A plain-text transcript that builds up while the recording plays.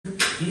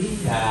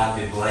Yeah,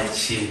 baby,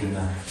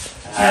 wachina.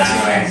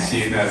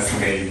 Wachina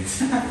straight.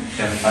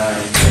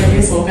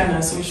 Yes,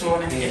 organize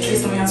show. At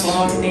least we have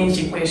one stage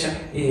equation.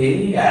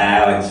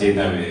 Yeah,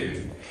 wachina,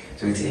 baby.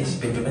 So it's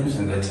baby, when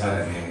you go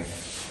to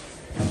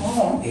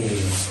Oh.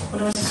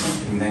 What was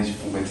it? Nice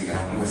poetic.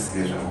 I'm going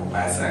to go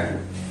past. I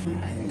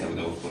think that would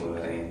go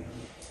right.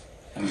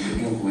 I'm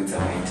looking good at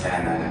my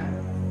channel.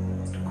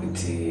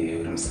 Kuti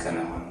urimsikana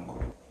wangu.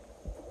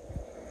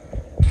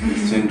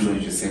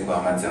 Introduce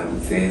kwa madzangu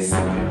dzese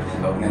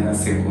pakunana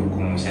sekuru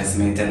kumusha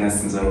simaitana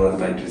sinzorwa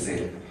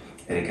padhuze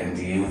reka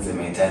ndiudze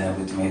maitana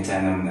kuti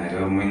maitana munhare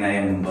wemwe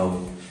naye mumba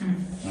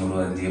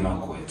muruwa ndiye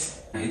makoti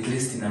at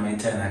least na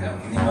maitana ka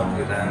mune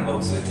makwira anga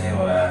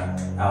kuzotaiwa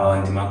awa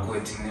ndi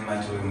makoti mune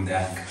mato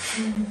wemudaka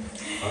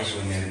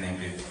wazvionere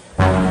nebebe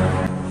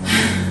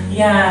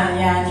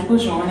ya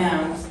ndikuzviona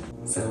hangu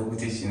saka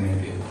kuti chine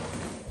bebe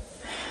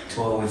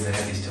 2 hours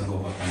akati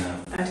chitongobva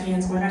panapa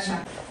atienzwa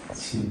kashaka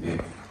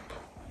chibebe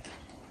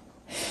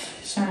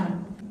Shana,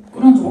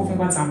 unonzwa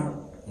pfungwa dzangu?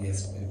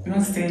 Yes, baby.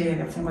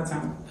 Unonziterera pfungwa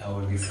dzangu? I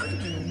will listen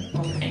to you.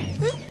 Okay.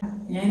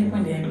 Yaini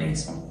kwende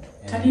yakudaiso.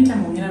 Tadiita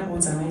munyira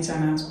kuudza maita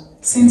nazo.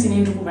 Since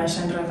inendo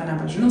kuvashandira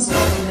panapa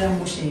zvinozokuendera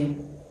musheri.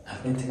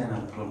 Hapentina na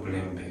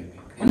problem, baby.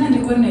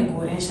 Unandikori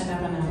negore nshanda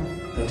panapa.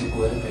 But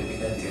gore, baby,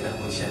 kandira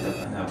kushanda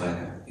panapa.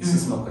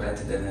 Isusu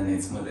makuratidana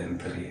it's more than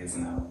 3 years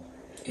now.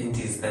 And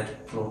is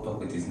that proper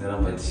with this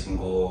number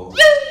shingo?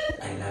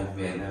 I love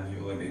you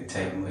all the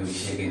time. We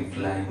shake and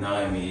fly. Now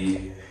I'm here.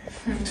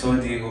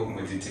 Told you go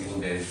with the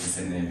guys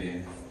listen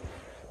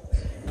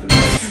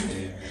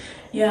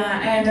Yeah,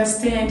 I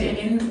understand. And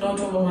you don't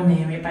know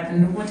name, but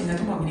nobody got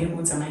to make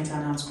good some night.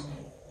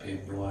 Baby,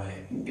 why?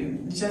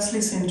 Just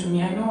listen to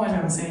me. I know what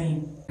I'm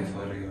saying.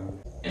 For you.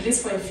 At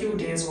least for a few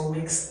days or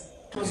weeks.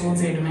 It was all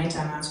say to night.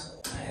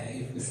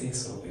 If you say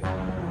so, baby.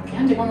 Okay,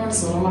 and the one on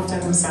so after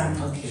the sun.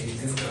 Okay,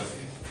 let's go.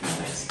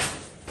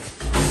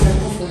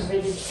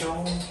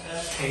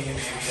 Okay, baby,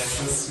 that's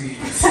so sweet.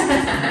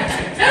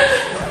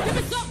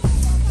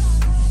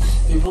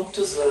 You want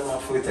to swallow my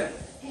foot?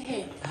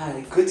 Hey.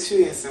 I got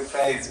you a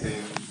surprise, baby.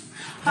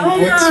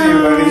 I got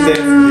you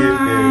Valentine's gift,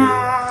 baby.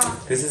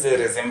 This is a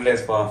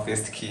resemblance for our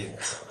first kid.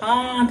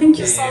 Thank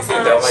you so much.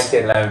 How much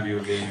I love you,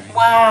 baby.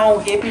 Wow,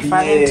 happy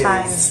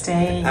Valentine's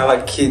Day.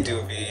 Our kid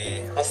will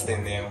be, what's the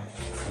name?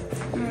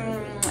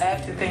 I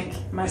have to think.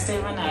 Must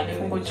even have a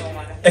good job.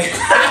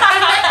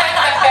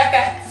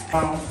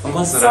 Wow.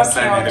 So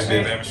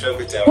baby, I'm sure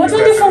we what do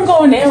you think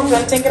on there?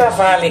 We'll take a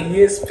valley.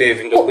 Yes,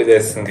 baby, look at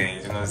this thing.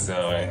 You know, so.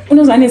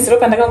 Unozani zero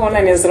kanda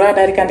kangona nezero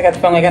dari kandi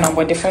katipanga kana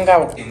mboti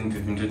fungawo. In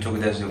baby, to talk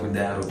that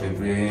zvekudaro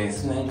baby.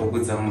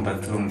 Sinaimbokudza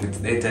mubathroom kuti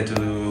data to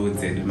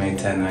dzedu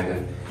maitanaga.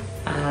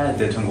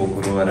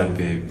 Datongokurovara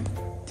baby.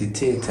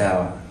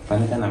 Dictator,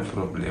 pane kana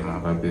problem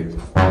apa baby.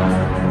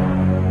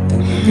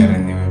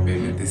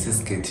 Baby, this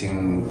is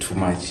getting too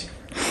much.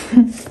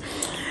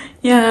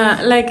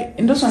 Yeah, like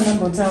ndo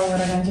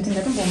zvandangotsaura kanjiti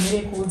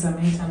ndatombomire kuudza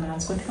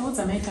maintenance kuti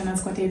kaudza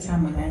maintenance kwatiitsa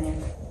manganya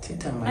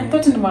I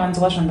thought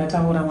ndovanzwa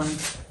zvandataura wani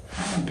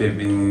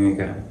baby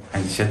nika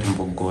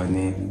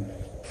handichatombogone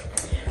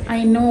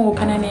I know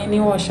kana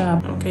neniwo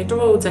sharp okay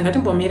tovaudza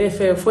ngatimbomire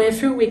for a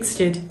few weeks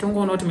chete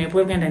tongoona kuti mhepo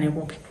iri kuenda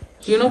nekupi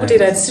you know kuti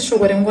ratisi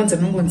shoko remungonzi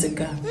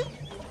rinongonzigara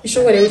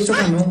ishoko rekuti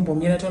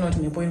tokamheumbomira toona kuti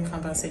mhepo iri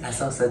kufamba sei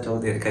asi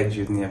usataudereka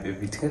junior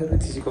baby tingadaro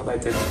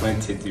tichikobata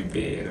tikwanteti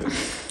bero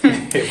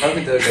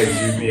pakutaura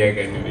junior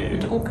kani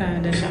bero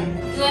ukada shangu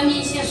iwe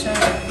Mishi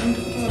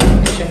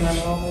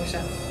shemwana wako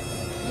sha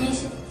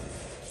Mishi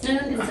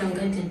nanondidza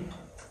mugadi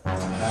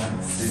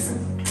sisi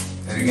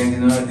rike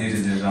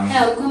ndinovadiride zvangu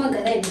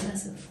ukomagara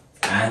ibasa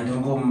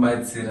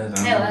handingomubatsira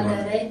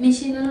zvagarai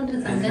Mishi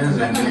nanondidza handina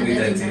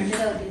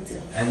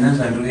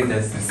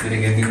zvandikuita sisi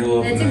rike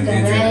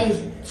ndingogarai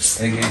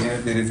rike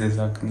ndinoderedza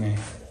zvakunai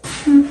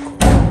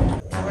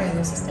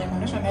system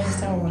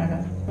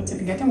ndozvakaitaura kuti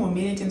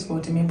ndingatimbomire tinzwa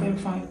kuti mhepo iri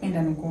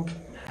kuenda nekupi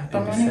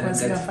pamanenge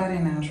vasingafare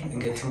nazvo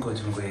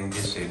ingatingoti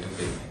ngoende zvedu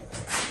baby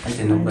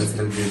anje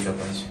nokubatsira kuderedza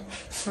kwacho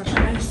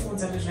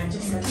zvakandifudza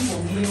zvezvanjiti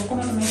ngatimbomire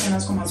ukona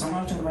kumaitanasko mazuva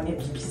ano kuti ndova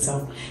nebp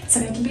dzavo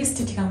saka at least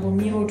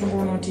tikangomira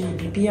utongoona kuti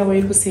bp yavo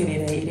iri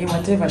kuserera here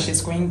whatever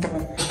she's going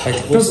through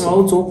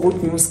tozovaudzawo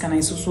good news kana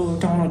isusu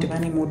taona kuti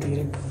vane modo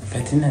iripo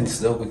but ina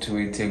ndisiza kuti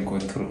uite go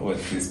through all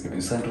this baby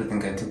usandoti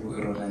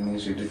ngatikurora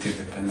nezvedu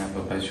tibve panapa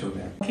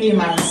pashoga okay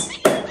mazi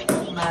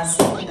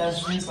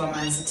ndazvinzwa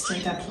mazi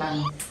tichaita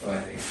plan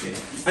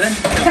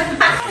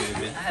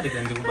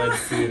reka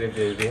ndikubatsire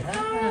baby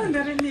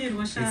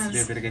ndaremerwa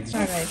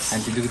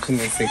handidi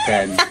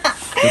kutunesekani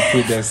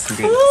kukuda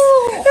singe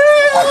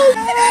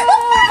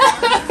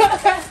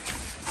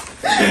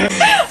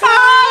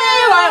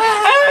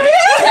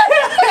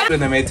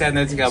na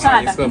maitana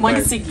tikamaiswa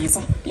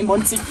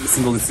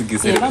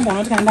imbonitsigisa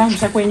vambonoti kana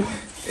ndangusha kwenyu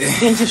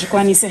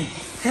ndenchizvikwanise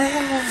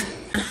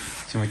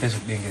chimoita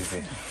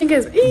zvekudengezera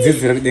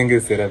dzidzira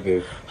kudengezera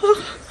baby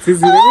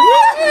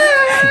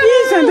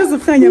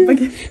zvandizofanya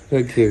pake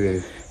okay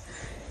baby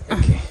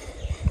okay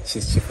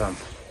chifamba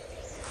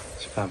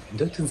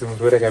ndotinzi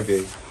muroreka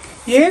baby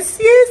yes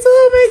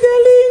oh my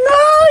darling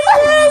oh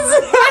yes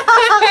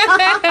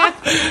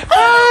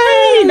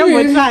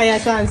try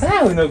chance.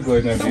 Ah, we're not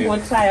going to Don't be.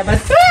 want try, but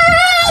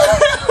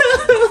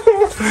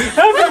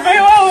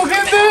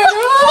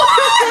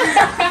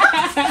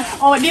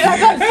oh, did I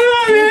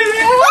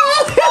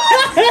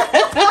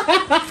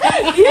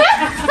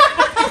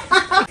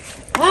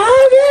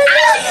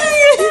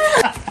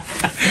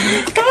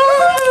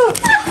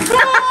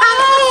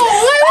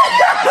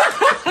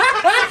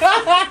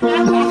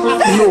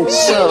No,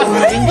 so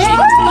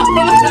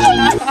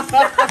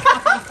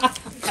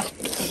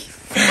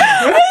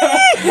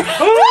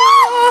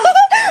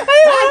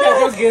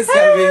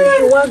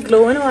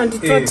waglo wena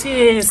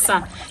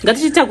wanditotesa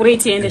ngatichitakure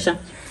tiende sha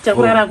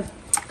takura rako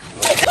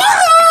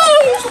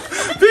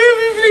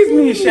Baby, please,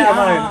 Misha,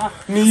 man.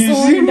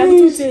 Mishi.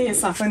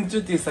 ndakutotesa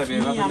Ndakutotesa,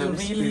 baby. I'm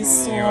really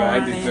sorry. I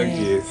did not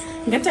guess.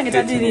 ngatange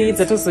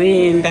tadiridza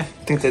tozoenda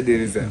Think that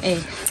there is a.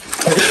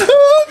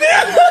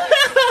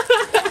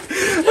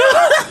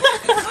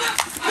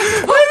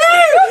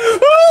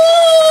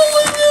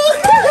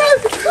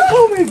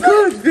 Oh my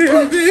god,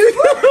 baby.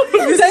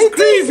 This is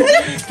crazy.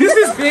 This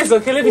is crazy.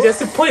 Okay, let me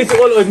just pour it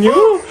all on you.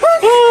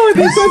 Oh,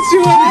 that's what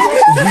you want.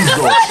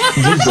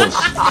 Jesus.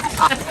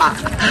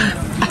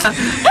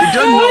 You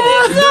don't know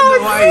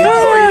why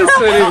you're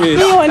sorry, me. I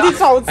know.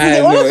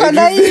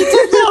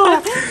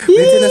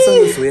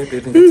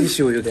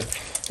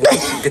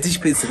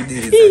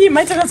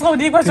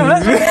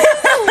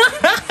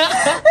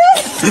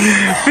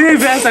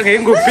 Baby, I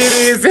can't go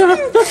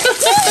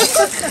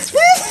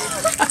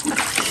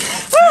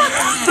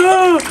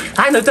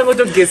I know what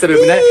to guess.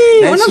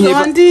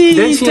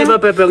 Then she never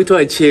prepared to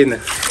a chain.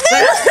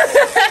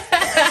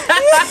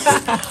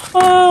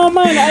 Oh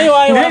man,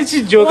 Then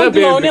she joke,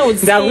 baby.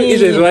 That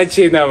is what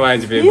chain,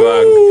 man, baby.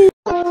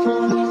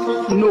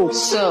 No,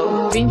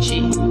 so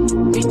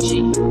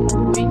Vinci.